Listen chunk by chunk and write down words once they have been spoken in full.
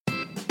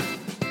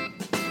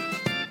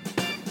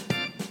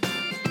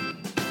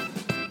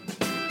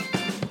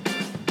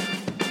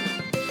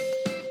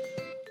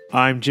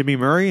I'm Jimmy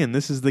Murray, and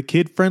this is the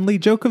kid-friendly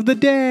joke of the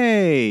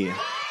day.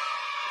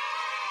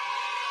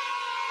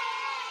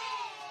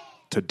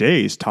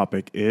 Today's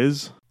topic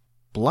is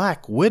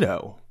Black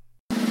Widow.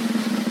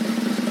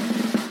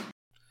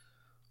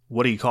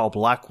 What do you call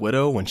Black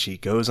Widow when she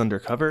goes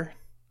undercover?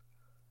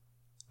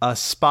 A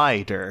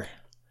spider.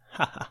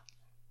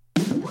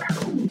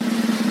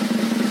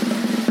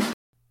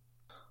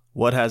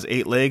 What has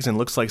 8 legs and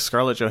looks like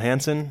Scarlett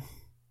Johansson?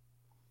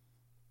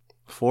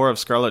 4 of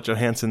Scarlett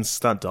Johansson's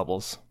stunt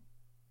doubles.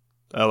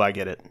 Oh, I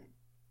get it.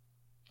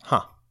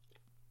 Huh.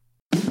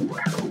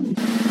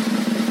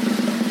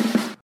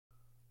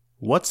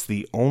 What's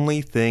the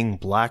only thing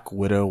Black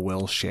Widow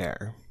will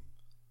share?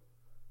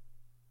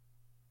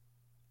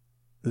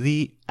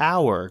 The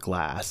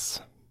hourglass.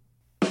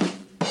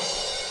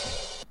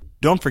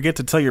 Don't forget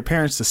to tell your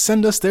parents to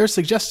send us their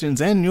suggestions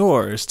and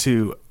yours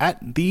to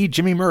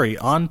 @TheJimmyMurray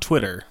on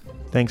Twitter.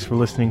 Thanks for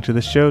listening to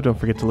the show. Don't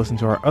forget to listen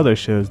to our other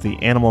shows,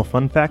 the Animal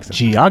Fun Facts,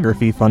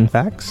 Geography Fun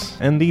Facts,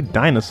 and the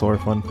Dinosaur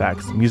Fun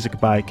Facts. Music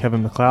by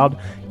Kevin MacLeod.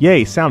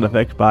 Yay, sound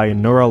effect by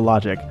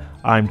Neurologic.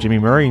 I'm Jimmy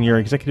Murray, and your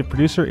executive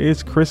producer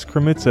is Chris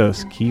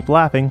Kremitzos. Keep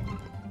laughing.